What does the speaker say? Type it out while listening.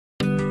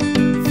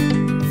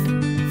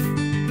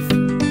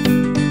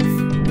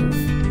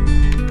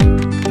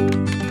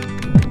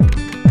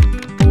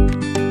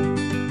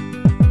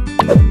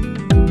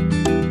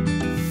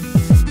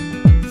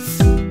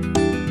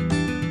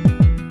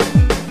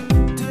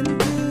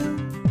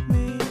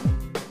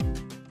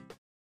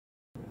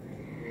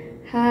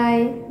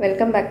Hi,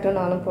 welcome back to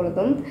நாளும்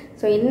பொழுதும்.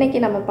 So இன்றைக்கி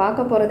நம்ம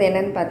பார்க்க போகிறது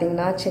என்னென்னு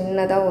பார்த்தீங்கன்னா,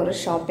 சின்னதாக ஒரு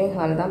ஷாப்பிங்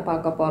ஹால் தான்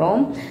பார்க்க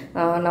போகிறோம்.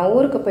 நான்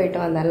ஊருக்கு போயிட்டு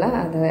வந்தேன்ல,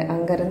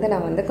 அங்கேருந்து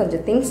நான்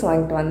கொஞ்சம் திங்ஸ்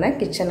வாங்கிட்டு வந்தேன்,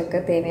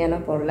 கிச்சனுக்கு தேவையான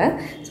பொருளை.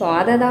 ஸோ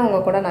அதை தான்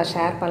உங்கள் கூட நான்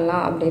ஷேர்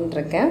பண்ணலாம்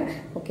அப்படின்ட்டுருக்கேன்.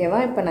 ஓகேவா?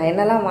 இப்போ நான்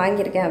என்னெல்லாம்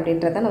வாங்கியிருக்கேன்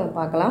அப்படின்றத நம்ம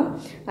பார்க்கலாம்.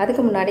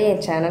 அதுக்கு முன்னாடி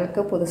என்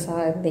சேனலுக்கு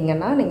புதுசாக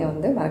இருந்தீங்கன்னா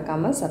நீங்கள்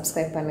மறக்காமல்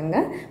சப்ஸ்கிரைப்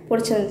பண்ணுங்கள்.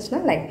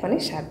 பிடிச்சிருந்துச்சுன்னா லைக் பண்ணி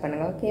ஷேர்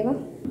பண்ணுங்கள். ஓகேவா?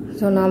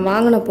 ஸோ நான்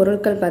வாங்கின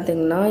பொருட்கள்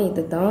பார்த்திங்கன்னா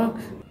இது தான்.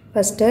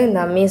 ஃபஸ்ட்டு இந்த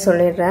அம்மியை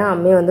சொல்லிடுறேன்.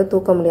 அம்மியை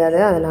தூக்க முடியாது,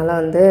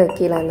 அதனால்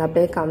கீழே இந்த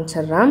அப்படியே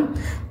காமிச்சிட்றேன்.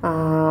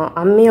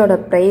 அம்மியோட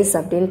ப்ரைஸ்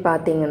அப்படின்னு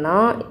பார்த்தீங்கன்னா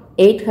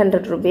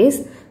 800 rupees.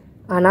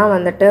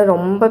 ஆனால்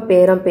ரொம்ப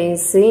பேரம்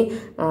பேசி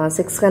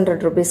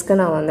 600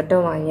 rupeesக்கு நான்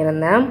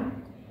வாங்கியிருந்தேன்.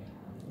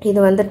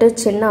 இது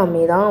சின்ன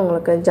அம்மி தான்.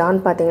 உங்களுக்கு ஜான்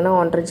பார்த்தீங்கன்னா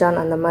 1.5 ஜான்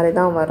அந்த மாதிரி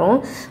தான் வரும்.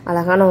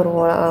 அழகான ஒரு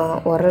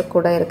உரல்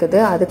கூட இருக்குது.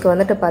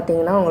 அதுக்கு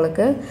பார்த்தீங்கன்னா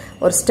உங்களுக்கு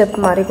ஒரு ஸ்டெப்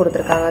மாதிரி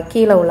கொடுத்துருக்காங்க,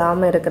 கீழே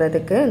விழாமல்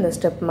இருக்கிறதுக்கு இந்த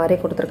ஸ்டெப் மாதிரி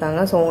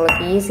கொடுத்துருக்காங்க. ஸோ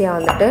உங்களுக்கு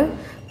ஈஸியாக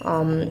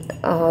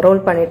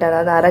ரோல் பண்ணிவிட்டு,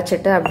 அதாவது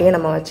அரைச்சிட்டு அப்படியே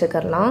நம்ம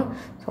வச்சுக்கலாம்.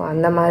 ஸோ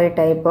அந்த மாதிரி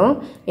டைப்பு.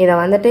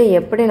 இதை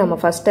எப்படி நம்ம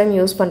ஃபஸ்ட் டைம்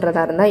யூஸ்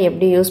பண்ணுறதா இருந்தால்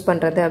எப்படி யூஸ்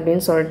பண்ணுறது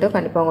அப்படின்னு சொல்லிட்டு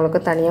கண்டிப்பாக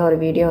உங்களுக்கு தனியாக ஒரு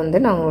வீடியோ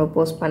நான் உங்களுக்கு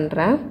போஸ்ட்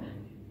பண்ணுறேன்.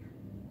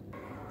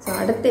 ஸோ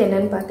அடுத்து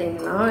என்னென்னு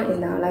பார்த்தீங்கன்னா,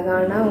 இந்த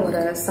அழகான ஒரு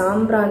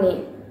சாம்பிராணி,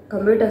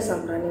 கம்ப்யூட்டர்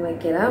சாம்பிராணி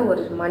வைக்கிற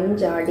ஒரு மண்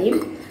ஜாடி.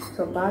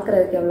 ஸோ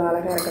பார்க்குறதுக்கு எவ்வளோ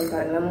அழகாக இருக்குன்னு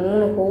பாருங்கள்.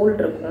 3 ஹோல்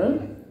இருக்கும்,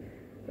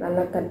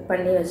 நல்லா கட்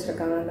பண்ணி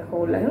வச்சுருக்காங்க அந்த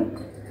ஹோலை.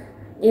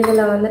 இதில்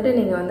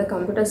நீங்கள்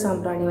கம்ப்யூட்டர்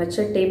சாம்பிராணி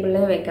வச்சு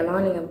டேபிள்லேயும்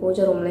வைக்கலாம், நீங்கள்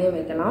பூஜை ரூம்லேயும்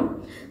வைக்கலாம்.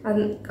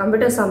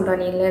 கம்ப்யூட்டர்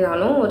சாம்பிராணி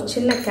இல்லைனாலும் ஒரு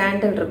சின்ன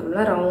கேண்டில்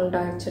இருக்கும்ல,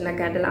 ரவுண்டாக சின்ன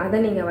கேண்டில், அதை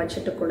நீங்கள்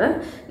வச்சுட்டு கூட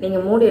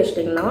நீங்கள் மூடி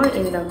வச்சிட்டிங்கன்னா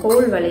இந்த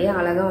ஹோல் வழியாக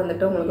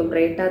அழகாக உங்களுக்கு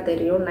பிரைட்டாக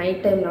தெரியும்.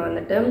 நைட்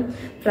டைமில்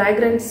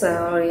ஃப்ராக்ரன்ஸ்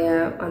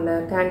அந்த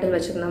கேண்டில்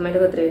வச்சுக்கணும்,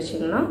 மெழுகுத்திரி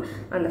வச்சிங்கன்னா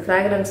அந்த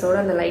ஃப்ராக்ரன்ஸோட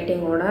அந்த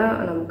லைட்டிங்கோட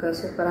நமக்கு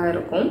சூப்பராக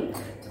இருக்கும்.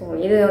 ஸோ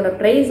இதோட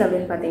ப்ரைஸ்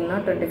அப்படின்னு பார்த்தீங்கன்னா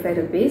 25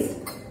 rupees.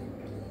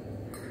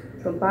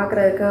 ஸோ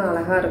பார்க்குறதுக்கு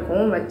அழகாக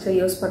இருக்கும், வச்சு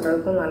யூஸ்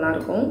பண்ணுறதுக்கும்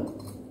நல்லாயிருக்கும்.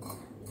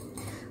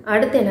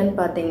 அடுத்து என்னென்னு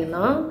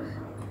பார்த்தீங்கன்னா,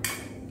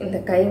 இந்த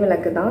கை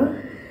விளக்கு தான்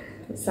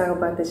சாக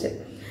பார்த்துச்சு.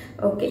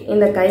 ஓகே,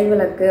 இந்த கை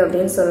விளக்கு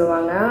அப்படின்னு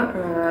சொல்லுவாங்க.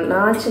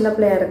 நான் சின்ன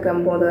பிள்ளையாக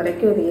இருக்கும் போது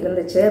வரைக்கும் இது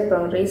இருந்துச்சு.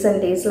 அப்புறம்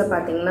ரீசெண்ட் டேஸில்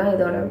பார்த்தீங்கன்னா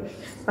இதோட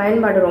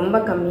பயன்பாடு ரொம்ப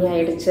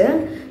கம்மியாயிடுச்சு.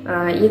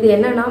 இது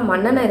என்னென்னா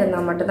மண்ணெண்ணெய்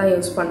இருந்தால் மட்டும்தான்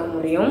யூஸ் பண்ண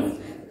முடியும்.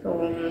 ஸோ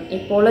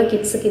இப்போ உள்ள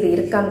கிட்ஸுக்கு இது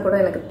இருக்கான்னு கூட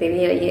எனக்கு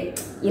தெரியலையே,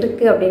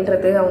 இருக்குது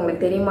அப்படின்றது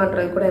அவங்களுக்கு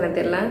தெரியுமான்றது கூட எனக்கு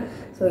தெரியல.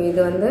 ஸோ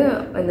இது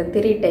இந்த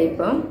திரி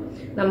டைப்பு.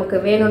 நமக்கு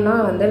வேணும்னா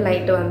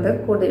லைட்டு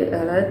கூட்டி,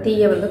 அதாவது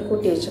தீயை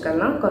கூட்டி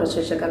வச்சுக்கலாம், குறைச்சி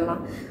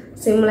வச்சுக்கலாம்,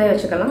 சிம்லையும்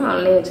வச்சுக்கலாம்,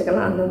 ஆன்லையும்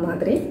வச்சுக்கலாம், அந்த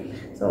மாதிரி.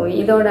 ஸோ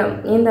இதோட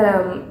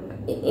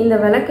இந்த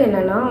விளக்கு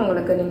என்னென்னா,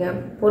 உங்களுக்கு நீங்கள்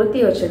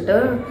பொருத்தி வச்சுட்டு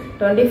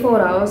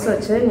 24 hours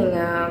வச்சு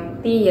நீங்கள்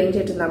தீ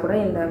எரிஞ்சிட்டு இருந்தால் கூட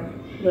இந்த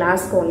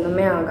கிளாஸ்க்கு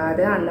ஒன்றுமே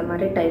ஆகாது, அந்த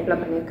மாதிரி டைப்பில்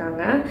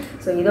பண்ணியிருக்காங்க.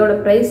 ஸோ இதோட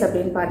ப்ரைஸ்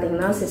அப்படின்னு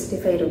பார்த்தீங்கன்னா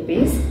 65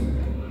 rupees.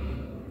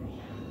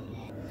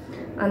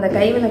 அந்த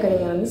கைவிளக்கை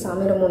நீங்கள்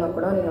சாமி ரூமில்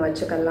கூட நீங்கள்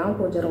வச்சுக்கலாம்,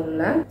 பூஜை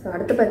ரூமில். ஸோ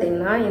அடுத்து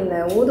பார்த்தீங்கன்னா இந்த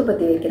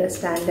ஊதுபத்தி வைக்கிற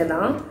ஸ்டாண்டு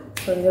தான்.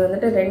 ஸோ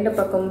இது 2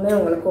 பக்கமுமே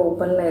உங்களுக்கு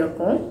ஓப்பனில்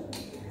இருக்கும்.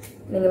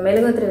 நீங்கள்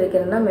மெழுகுத்திரி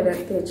வைக்கிறதுனா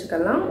மெழுகுத்திரி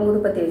வச்சுக்கலாம்,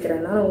 ஊதுபத்தி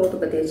வைக்கிறதுனால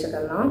ஊதுபத்தி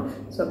வச்சுக்கலாம்.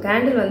 ஸோ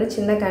கேண்டில்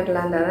சின்ன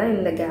கேண்டிலாக இருந்தால் தான்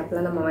இந்த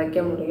கேப்பில் நம்ம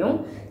வைக்க முடியும்.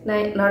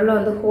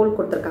 நடுவில் ஹோல்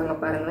கொடுத்துருக்காங்க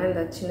பாருங்கள்,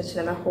 இந்த சின்ன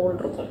சின்னதாக ஹோல்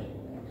இருக்கும்.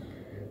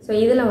 ஸோ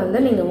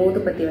இதில் நீங்கள்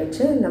ஊதுபத்தி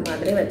வச்சு இந்த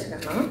மாதிரி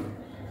வச்சுக்கலாம்.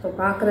 ஸோ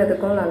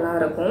பார்க்குறதுக்கும்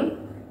நல்லாயிருக்கும்.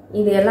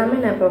 இது எல்லாமே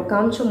நான் இப்போ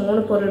காமிச்ச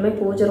 3 பொருளுமே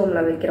பூஜை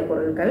ரூமில் வைக்கிற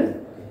பொருட்கள்.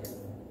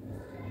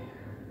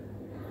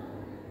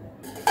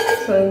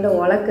 ஸோ இந்த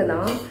உலக்கு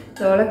தான்.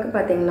 இந்த உலக்கு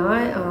பார்த்திங்கன்னா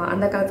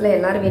அந்த காலத்தில்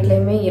எல்லார்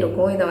வீட்லேயுமே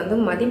இருக்கும். இதை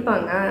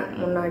மதிப்பாங்க,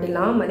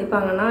 முன்னாடிலாம்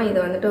மதிப்பாங்கன்னா இது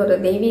ஒரு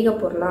தெய்வீக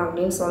பொருளாக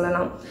அப்படின்னு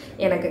சொல்லலாம்.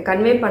 எனக்கு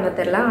கன்வே பண்ண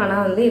தெரில,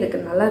 ஆனால் இதுக்கு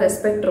நல்லா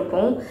ரெஸ்பெக்ட்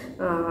இருக்கும்.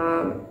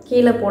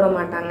 கீழே போட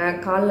மாட்டாங்க,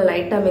 காலில்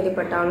லைட்டாக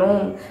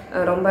மிதிப்பட்டாலும்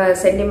ரொம்ப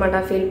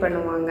சென்டிமெண்ட்டாக ஃபீல்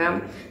பண்ணுவாங்க.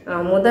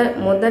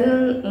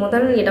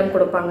 முதல் இடம்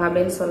கொடுப்பாங்க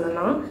அப்படின்னு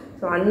சொல்லலாம்.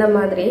 ஸோ அந்த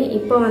மாதிரி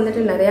இப்போ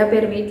நிறையா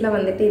பேர்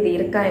வீட்டில் இது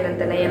இருக்கா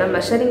என்னன்னு தெரியல. ஏன்னா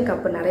மெஷரிங்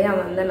கப்பு நிறையா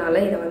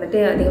வந்தனால இதை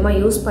அதிகமாக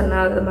யூஸ்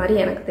பண்ணாத மாதிரி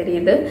எனக்கு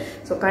தெரியுது.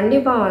 ஸோ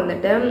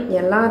கண்டிப்பாக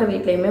எல்லார்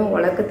வீட்லேயுமே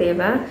உலக்கு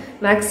தேவை.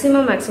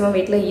 மேக்ஸிமம்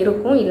வீட்டில்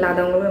இருக்கும்,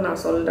 இல்லாதவங்களுக்கு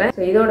நான் சொல்கிறேன்.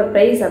 ஸோ இதோட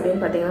ப்ரைஸ்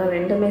அப்படின்னு பார்த்தீங்கன்னா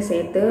 2மே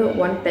சேர்த்து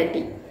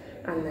 130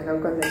 அந்த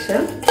அளவுக்கு வந்துச்சு.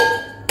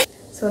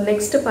 ஸோ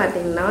நெக்ஸ்ட்டு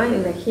பார்த்தீங்கன்னா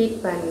இந்த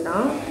ஹீட் பேன்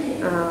தான்.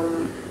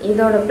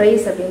 இதோட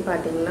ப்ரைஸ் அப்படின்னு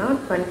பார்த்தீங்கன்னா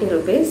 20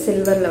 rupees.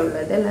 சில்வரில்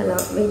உள்ளது, நல்லா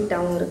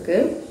வெயிட்டாகவும்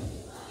இருக்குது.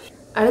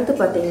 அடுத்து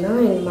பார்த்தீங்கன்னா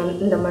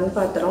இந்த மண்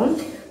பாத்திரம்.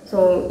 ஸோ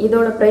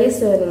இதோட ப்ரைஸ்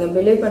நீங்கள்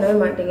பிலீவ் பண்ணவே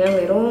மாட்டீங்க,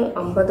 வெறும்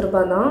 50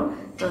 ரூபா தான்.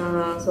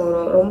 ஸோ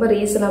ரொம்ப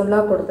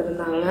ரீசனபிளாக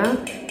கொடுத்துருந்தாங்க.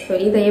 ஸோ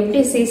இதை எப்படி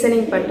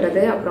சீசனிங்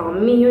பண்ணுறது, அப்புறம்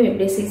அம்மியும்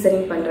எப்படி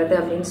சீசனிங் பண்ணுறது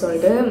அப்படின்னு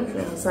சொல்லிட்டு,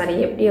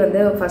 எப்படி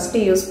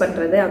ஃபஸ்ட்டு யூஸ்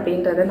பண்ணுறது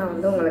அப்படின்றத நான்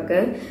உங்களுக்கு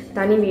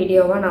தனி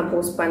வீடியோவாக நான்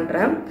போஸ்ட்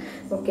பண்ணுறேன்.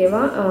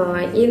 ஓகேவா?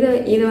 இது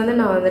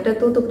நான்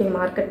தூத்துக்குடி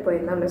மார்க்கெட்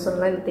போயிருந்தேன் அப்படின்னு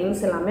சொல்லலாம். இந்த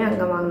திங்ஸ் எல்லாமே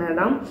அங்கே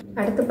வாங்கினதான்.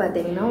 அடுத்து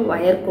பார்த்தீங்கன்னா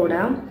ஒயர் கூட.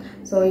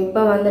 ஸோ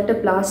இப்போ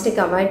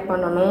பிளாஸ்டிக் அவாய்ட்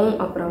பண்ணணும்,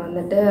 அப்புறம்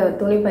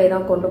துணி துணிப்பை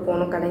தான் கொண்டு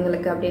போகணும்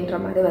கடைங்களுக்கு அப்படின்ற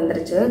மாதிரி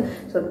வந்துருச்சு.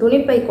 ஸோ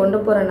துணிப்பை கொண்டு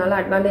போகிறனால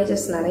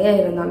அட்வான்டேஜஸ் நிறையா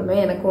இருந்தாலுமே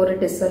எனக்கு ஒரு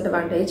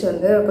டிஸ்அட்வான்டேஜ்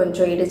வந்து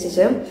கொஞ்சம்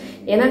இடிச்சிச்சு.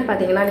 என்னன்னு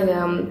பார்த்தீங்கன்னா,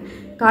 நீங்கள்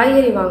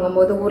காய்கறி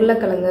வாங்கும்போது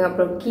உருளைக்கிழங்கு,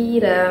 அப்புறம்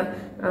கீரை,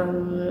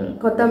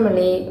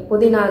 கொத்தமல்லி,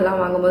 புதினா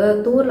எல்லாம் வாங்கும்போது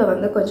தூரில்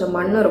வந்து கொஞ்சம்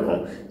மண்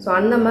இருக்கும். ஸோ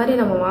அந்த மாதிரி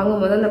நம்ம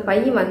வாங்கும்போது அந்த பை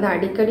வந்து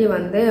அடிக்கடி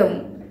வந்து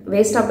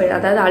வேஸ்ட்டாக போயிடுது,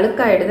 அதாவது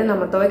அழுக்காயிடுது.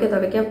 நம்ம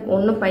துவைக்க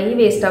ஒன்று பை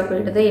வேஸ்ட்டாக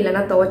போயிடுது,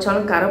 இல்லைனா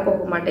துவைச்சாலும் கரை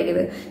போக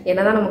மாட்டேங்குது.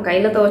 ஏன்னா தான் நம்ம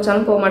கையில்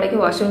துவைச்சாலும் போக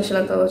மாட்டேங்குது, வாஷிங்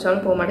மிஷினில்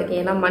துவைச்சாலும் போக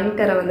மாட்டேங்குது. ஏன்னா மண்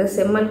கரை வந்து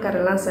செம்மண்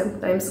கரைலாம்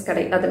சம்டைம்ஸ்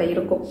அதில்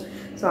இருக்கும்.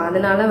 ஸோ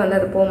அதனால வந்து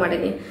அது போக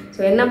மாட்டேங்குது.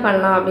 ஸோ என்ன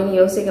பண்ணலாம்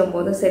அப்படின்னு யோசிக்கும்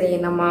போது, சரி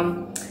நம்ம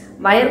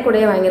வயர்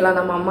கூடையே வாங்கிடலாம்.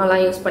 நம்ம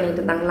அம்மாலாம் யூஸ் பண்ணிட்டு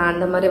இருந்தாங்களா,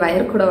 அந்த மாதிரி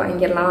வயர் கூட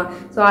வாங்கிடலாம்.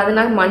 ஸோ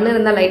அதனால மண்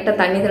இருந்தால் லைட்டாக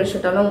தண்ணி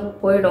தெளிச்சுட்டாலும்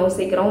போயிடும்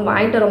சீக்கிரம்.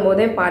 வாங்கிட்டு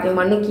வரும்போதே பாதி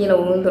மண் கீழே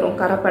விழுந்துடும்,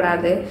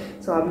 கரைப்படாது.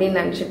 ஸோ அப்படின்னு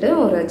நினச்சிட்டு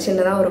ஒரு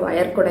சின்னதாக ஒரு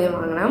வயர் கூடையும்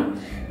வாங்கினேன்.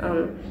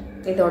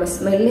 இதோட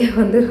ஸ்மெல்லே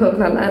வந்து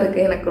ரொம்ப நல்லா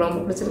இருக்குது, எனக்கு ரொம்ப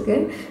பிடிச்சிருக்கு.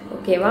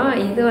 ஓகேவா,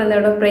 இது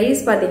அதோட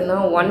ப்ரைஸ்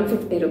பார்த்தீங்கன்னா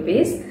 150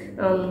 rupees.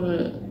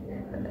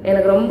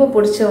 எனக்கு ரொம்ப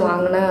பிடிச்சி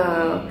வாங்கின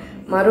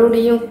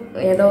மறுபடியும்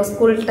ஏதோ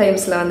ஸ்கூல்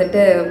டைம்ஸில்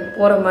வந்துட்டு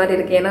போகிற மாதிரி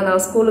இருக்குது. ஏன்னா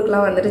நான்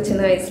ஸ்கூலுக்குலாம் வந்துட்டு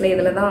சின்ன வயசில்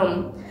இதில் தான்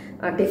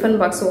டிஃபன்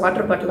பாக்ஸ்,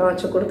 வாட்டர் பாட்டிலாம்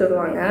வச்சு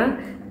கொடுத்துடுவாங்க.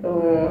 ஸோ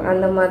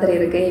அந்த மாதிரி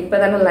இருக்குது. இப்போ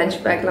தானே லஞ்ச்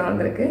பேக்லாம்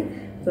வந்திருக்கு.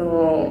 ஸோ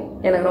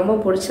எனக்கு ரொம்ப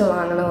பிடிச்சி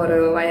வாங்கின ஒரு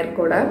வயர்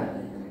கூட.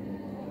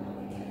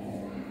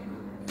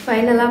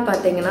 ஃபைனலாக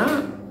பார்த்தீங்கன்னா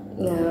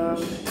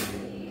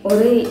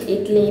ஒரு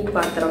இட்லி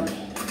பாத்திரம்,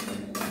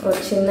 ஒரு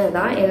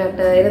சின்னதாக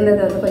என்கிட்ட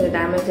இருந்தது வந்து கொஞ்சம்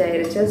டேமேஜ்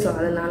ஆகிருச்சு. ஸோ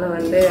அதனால்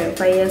வந்து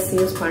 5 years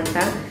யூஸ்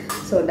பண்ணிட்டேன்.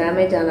 ஸோ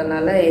டேமேஜ்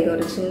ஆனதுனால இது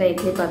ஒரு சின்ன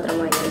இட்லி பாத்திரம்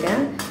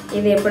வாங்கியிருக்கேன்.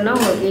 இது எப்படின்னா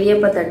உங்களுக்கு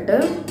இடியப்ப தட்டு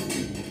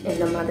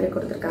இந்த மாதிரி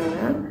கொடுத்துருக்காங்க.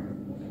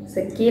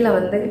 ஸோ கீழே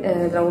வந்து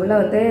இதில் உள்ள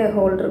வந்து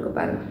ஹோல் இருக்குது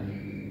பாருங்கள்,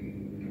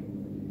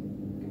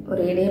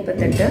 ஒரு இடியப்ப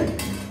தட்டு.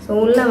 ஸோ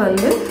உள்ளே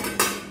வந்து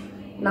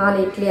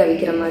 4 இட்லி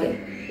அவிக்கிற மாதிரி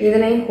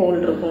இதுலேயும்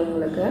ஹோல் இருக்கும்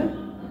உங்களுக்கு.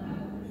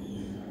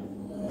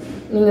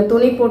 நீங்கள்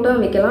துணி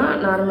போட்டும் வைக்கலாம்,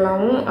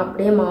 நார்மலாகவும்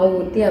அப்படியே மாவு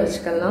ஊற்றி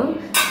அவிச்சிக்கலாம்.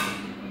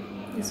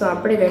 ஸோ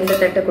அப்படி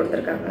 2 தட்டு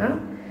கொடுத்துருக்காங்க.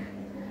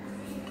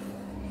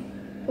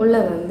 உள்ளே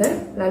வந்து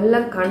நல்ல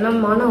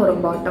கனமான ஒரு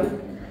பாட்டம்,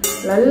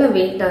 நல்ல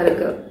வெயிட்டாக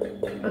இருக்குது,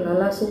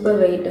 நல்லா சூப்பர்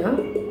வெயிட்டாக.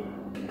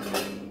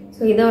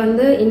 ஸோ இதை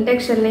வந்து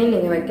இண்டக்ஷன்லேயும்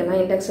நீங்கள் வைக்கலாம்,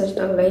 இண்டக்ஷன்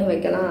ஸ்டவ்லையும்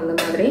வைக்கலாம் அந்த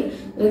மாதிரி.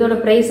 இதோட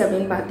ப்ரைஸ்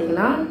அப்படின்னு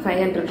பார்த்தீங்கன்னா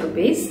 500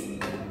 rupees.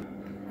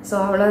 ஸோ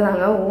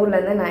அவ்வளோதாங்க,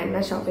 ஊர்லேருந்து நான்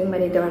என்ன ஷாப்பிங்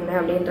பண்ணிட்டு வந்தேன்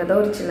அப்படின்றத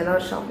ஒரு சின்னதாக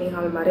ஒரு ஷாப்பிங்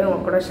ஹால் மாதிரி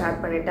உங்க கூட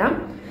ஷேர் பண்ணிட்டேன்.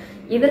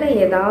 இதில்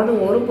ஏதாவது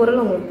ஒரு பொருள்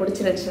உங்களுக்கு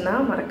பிடிச்சிருந்துச்சுன்னா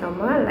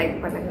மறக்காமல் லைக்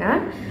பண்ணுங்கள்.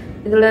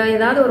 இதில்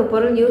ஏதாவது ஒரு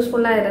பொருள்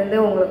யூஸ்ஃபுல்லாக இருந்து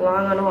உங்களுக்கு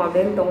வாங்கணும்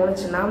அப்படின்னு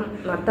தோணுச்சுன்னா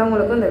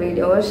மற்றவங்களுக்கும் இந்த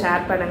வீடியோவை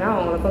ஷேர் பண்ணுங்கள்,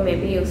 அவங்களுக்கும்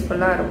மேபி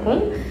யூஸ்ஃபுல்லாக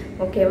இருக்கும்.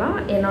 ஓகேவா,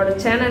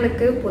 என்னோடய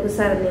சேனலுக்கு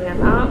புதுசாக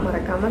இருந்தீங்கன்னா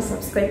மறக்காமல்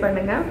சப்ஸ்கிரைப்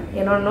பண்ணுங்கள்.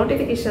 என்னோடய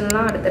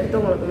நோட்டிஃபிகேஷன்லாம்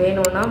அடுத்தடுத்து உங்களுக்கு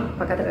வேணும்னா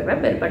பக்கத்தில் இருக்கிற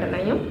பெல்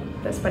பட்டனையும்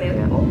ப்ரெஸ்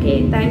பண்ணிடுங்க. Okay,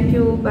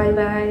 thank you, bye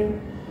bye.